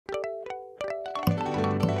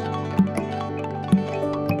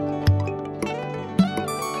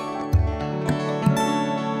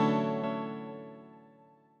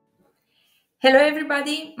Hello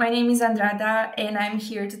everybody, my name is Andrada and I'm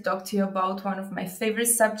here to talk to you about one of my favorite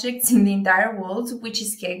subjects in the entire world, which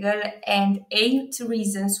is Kaggle, and 8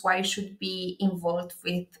 reasons why you should be involved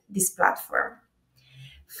with this platform.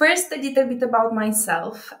 First, a little bit about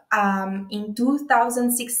myself. In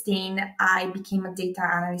 2016, I became a data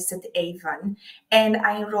analyst at Avon and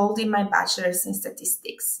I enrolled in my bachelor's in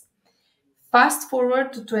statistics. Fast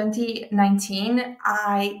forward to 2019,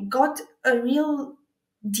 I got a real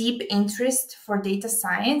deep interest for data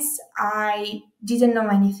science. I didn't know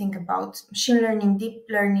anything about machine learning, deep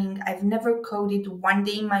learning. I've never coded one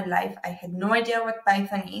day in my life. I had no idea what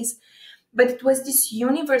Python is, but it was this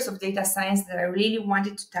universe of data science that I really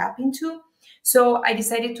wanted to tap into. So I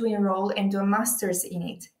decided to enroll and do a master's in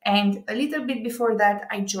it. And a little bit before that,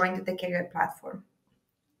 I joined the Kaggle platform.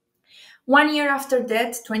 1 year after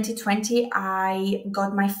that, 2020, I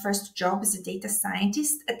got my first job as a data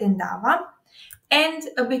scientist at Andrada. And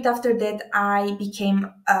a bit after that, I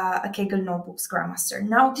became a Kaggle Notebooks Grandmaster.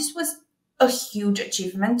 Now, this was a huge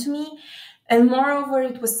achievement to me. And moreover,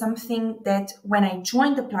 it was something that when I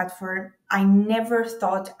joined the platform, I never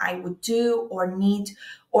thought I would do or need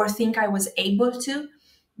or think I was able to.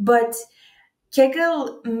 But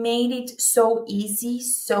Kaggle made it so easy,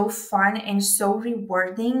 so fun, and so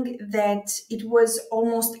rewarding that it was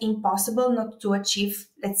almost impossible not to achieve,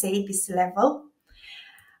 let's say, this level.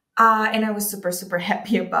 And I was super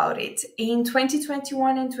happy about it. In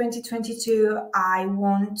 2021 and 2022, I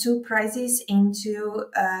won 2 prizes into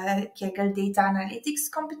Kaggle data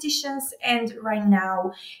analytics competitions. And right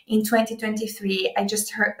now, in 2023, I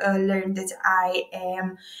just learned that I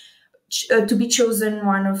am to be chosen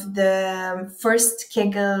one of the first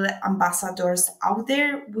Kaggle ambassadors out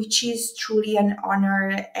there, which is truly an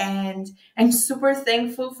honor. And I'm super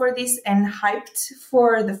thankful for this and hyped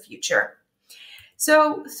for the future.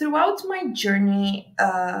 So throughout my journey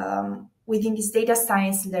within this data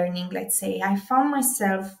science learning, let's say, I found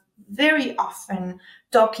myself very often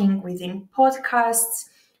talking within podcasts,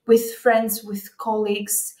 with friends, with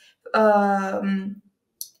colleagues, within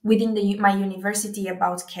my university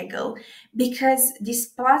about Kaggle, because this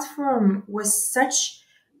platform was such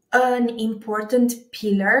an important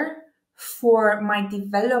pillar for my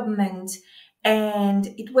development,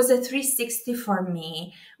 and it was a 360 for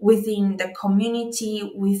me within the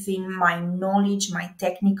community, within my knowledge, my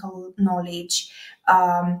technical knowledge,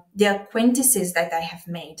 the acquaintances that I have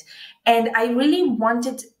made. And I really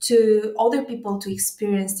wanted to other people to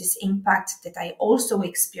experience this impact that I also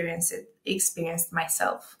experienced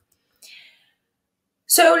myself.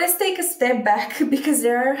 So let's take a step back, because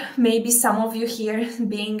there are maybe some of you here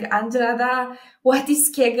being, Andrada, what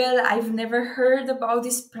is Kaggle? I've never heard about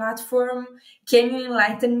this platform. Can you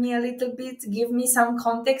enlighten me a little bit? Give me some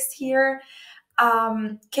context here.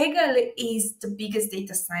 Kaggle is the biggest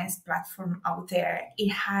data science platform out there. It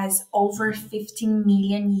has over 15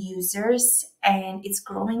 million users and it's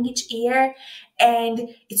growing each year. And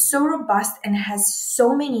it's so robust and has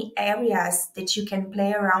so many areas that you can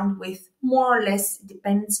play around with, more or less,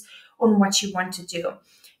 depends on what you want to do.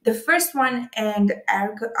 The first one, and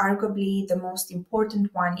arguably the most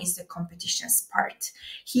important one, is the competitions part.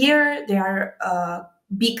 Here, there are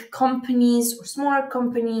big companies or smaller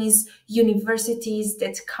companies, universities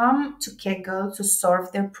that come to Kaggle to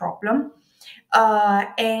solve their problem.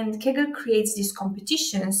 And Kaggle creates these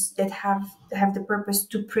competitions that have the purpose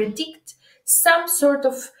to predict some sort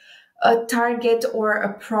of a target or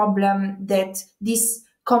a problem that this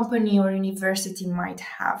company or university might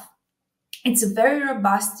have. It's very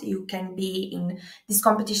robust. You can be in these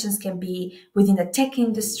competitions, can be within the tech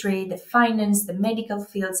industry, the finance, the medical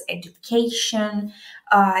fields, education.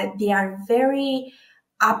 They are very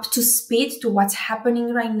up to speed to what's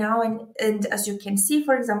happening right now. And as you can see,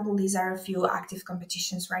 for example, these are a few active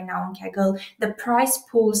competitions right now on Kaggle. The prize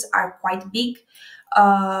pools are quite big.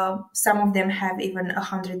 Some of them have even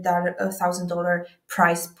 $100,000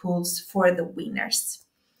 prize pools for the winners.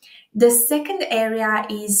 The second area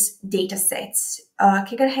is datasets.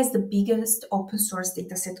 Kaggle has the biggest open source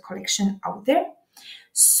dataset collection out there.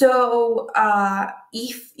 So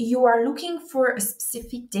if you are looking for a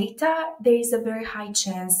specific data, there is a very high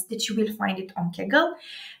chance that you will find it on Kaggle.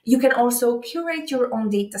 You can also curate your own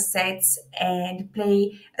datasets and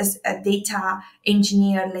play as a data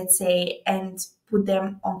engineer, let's say, and put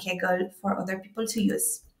them on Kaggle for other people to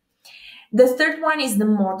use. The third one is the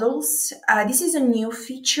models. This is a new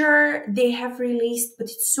feature they have released, but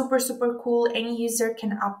it's super cool. Any user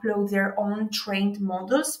can upload their own trained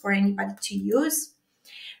models for anybody to use.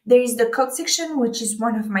 There is the code section, which is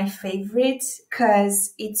one of my favorites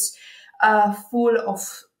because it's full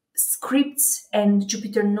of scripts and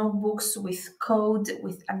Jupyter notebooks with code,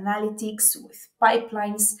 with analytics, with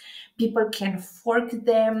pipelines. People can fork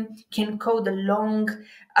them, can code along,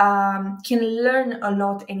 can learn a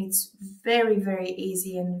lot, and it's very, very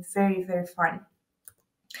easy and very, very fun.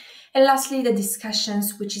 And lastly, the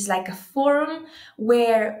discussions, which is like a forum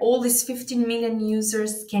where all these 15 million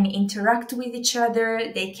users can interact with each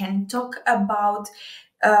other. They can talk about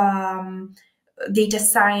um, data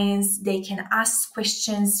science, they can ask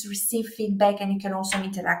questions, receive feedback, and you can also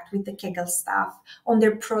interact with the Kaggle staff on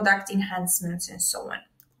their product enhancements and so on.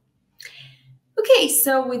 Okay,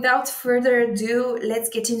 so without further ado, let's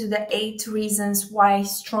get into the 8 reasons why I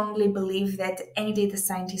strongly believe that any data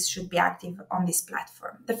scientist should be active on this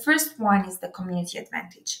platform. The first one is the community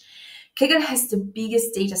advantage. Kaggle has the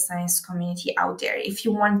biggest data science community out there. If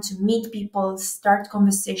you want to meet people, start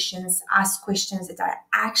conversations, ask questions that are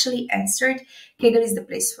actually answered, Kaggle is the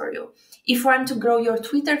place for you. If you want to grow your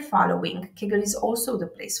Twitter following, Kaggle is also the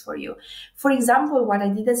place for you. For example, what I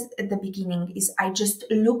did at the beginning is I just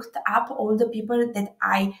looked up all the people that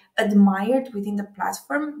I admired within the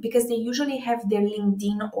platform because they usually have their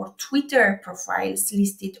LinkedIn or Twitter profiles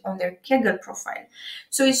listed on their Kaggle profile.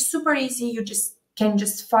 So it's super easy. You can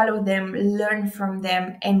just follow them, learn from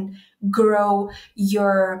them, and grow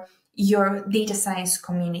your data science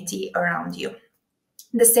community around you.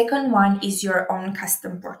 The second one is your own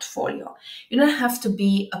custom portfolio. You don't have to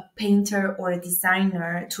be a painter or a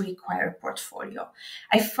designer to require a portfolio.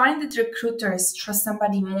 I find that recruiters trust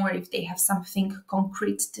somebody more if they have something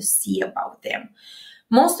concrete to see about them.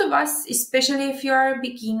 Most of us, especially if you are a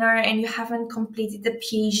beginner and you haven't completed a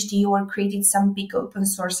PhD or created some big open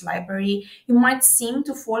source library, you might seem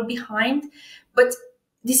to fall behind, but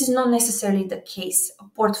this is not necessarily the case. A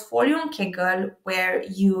portfolio on Kaggle where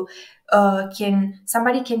you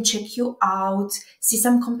somebody can check you out, see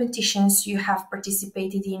some competitions you have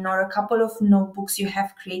participated in, or a couple of notebooks you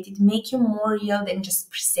have created, make you more real than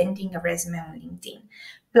just presenting a resume on LinkedIn.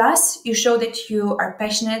 Plus, you show that you are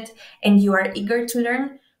passionate and you are eager to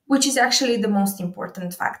learn, which is actually the most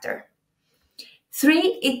important factor.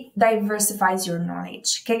 3, it diversifies your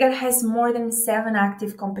knowledge. Kaggle has more than 7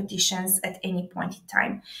 active competitions at any point in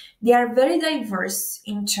time. They are very diverse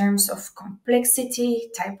in terms of complexity,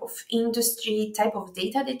 type of industry, type of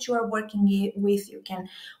data that you are working with. You can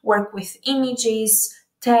work with images,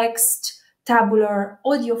 text, tabular,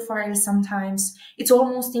 audio files sometimes. It's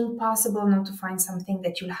almost impossible not to find something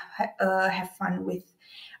that you'll have fun with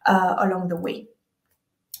along the way.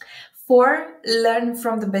 4, learn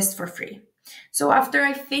from the best for free. So after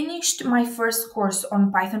I finished my first course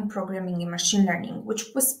on Python programming and machine learning, which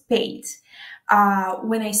was paid,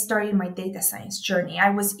 when I started my data science journey, I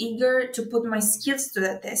was eager to put my skills to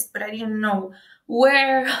the test, but I didn't know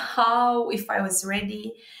where, how, if I was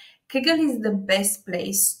ready. Kaggle is the best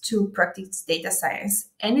place to practice data science,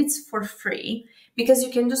 and it's for free because you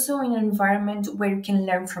can do so in an environment where you can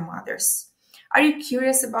learn from others. Are you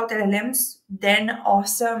curious about LLMs? Then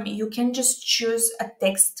awesome. You can just choose a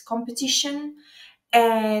text competition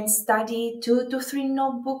and study 2 to 3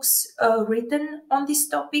 notebooks written on this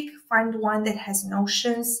topic. Find one that has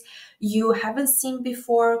notions you haven't seen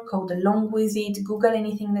before, code along with it, Google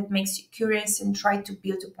anything that makes you curious, and try to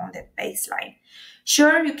build upon that baseline.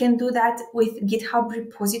 Sure, you can do that with GitHub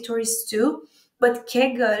repositories too, but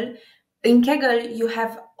in Kaggle, you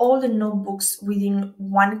have all the notebooks within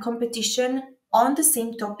one competition on the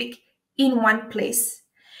same topic in one place.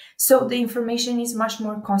 So the information is much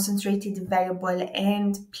more concentrated, valuable,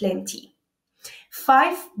 and plenty.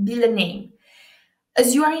 5, build a name.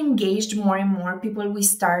 As you are engaged more and more, people will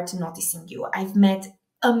start noticing you. I've met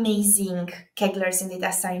amazing Kagglers and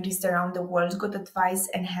data scientists around the world, got advice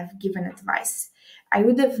and have given advice. I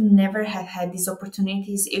would have never have had these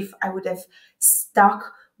opportunities if I would have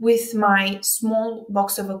stuck with my small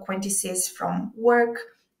box of acquaintances from work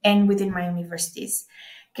and within my universities.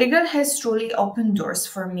 Kaggle has truly opened doors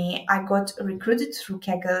for me. I got recruited through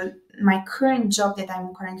Kaggle. My current job that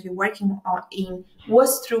I'm currently working in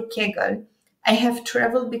was through Kaggle. I have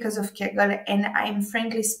traveled because of Kaggle, and I'm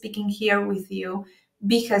frankly speaking here with you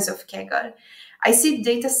because of Kaggle. I see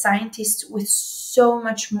data scientists with so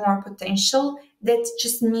much more potential that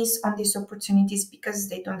just miss on these opportunities because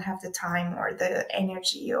they don't have the time or the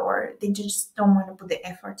energy, or they just don't want to put the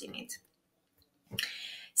effort in it.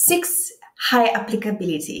 6, high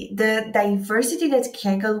applicability. The diversity that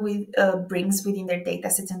Kaggle brings within their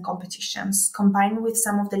datasets and competitions, combined with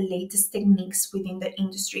some of the latest techniques within the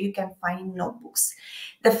industry you can find in notebooks.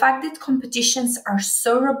 The fact that competitions are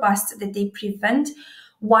so robust that they prevent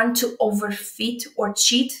one to overfit or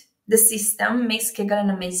cheat, The system makes Kaggle an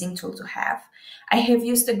amazing tool to have. I have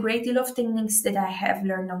used a great deal of techniques that I have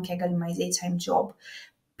learned on Kaggle in my daytime job.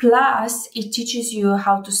 Plus, it teaches you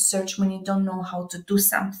how to search when you don't know how to do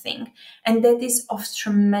something, and that is of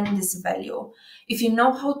tremendous value. If you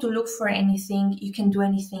know how to look for anything, you can do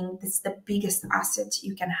anything. That's the biggest asset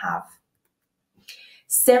you can have.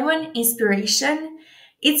 7, inspiration.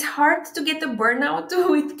 It's hard to get a burnout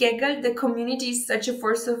with Kaggle. The community is such a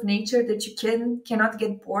force of nature that you cannot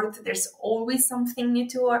get bored. There's always something new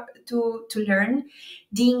to learn.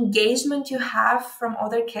 The engagement you have from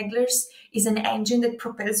other Kagglers is an engine that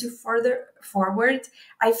propels you further forward.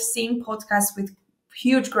 I've seen podcasts with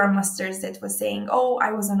huge grandmasters that was saying, "Oh,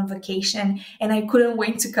 I was on a vacation and I couldn't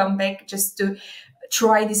wait to come back just to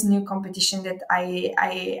try this new competition that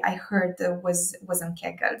I heard was on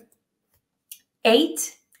Kaggle."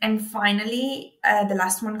 8, and finally, the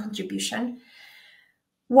last one, contribution.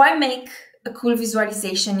 Why make a cool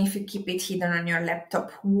visualization if you keep it hidden on your laptop?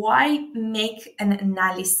 Why make an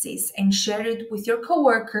analysis and share it with your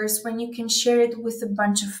coworkers when you can share it with a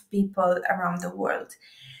bunch of people around the world?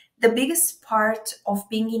 The biggest part of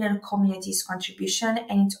being in a community is contribution,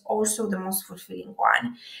 and it's also the most fulfilling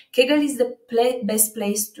one. Kaggle is the best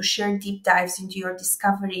place to share deep dives into your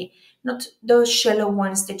discovery, not those shallow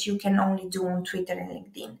ones that you can only do on Twitter and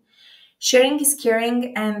LinkedIn. Sharing is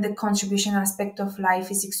caring, and the contribution aspect of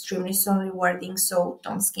life is extremely so rewarding, so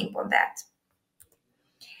don't skimp on that.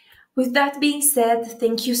 With that being said,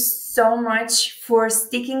 thank you so much for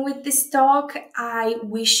sticking with this talk. I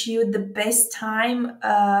wish you the best time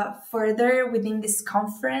further within this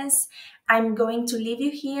conference. I'm going to leave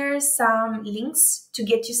you here some links to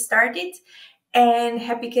get you started. And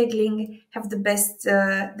happy Kegling. Have the best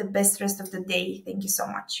rest of the day. Thank you so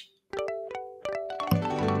much.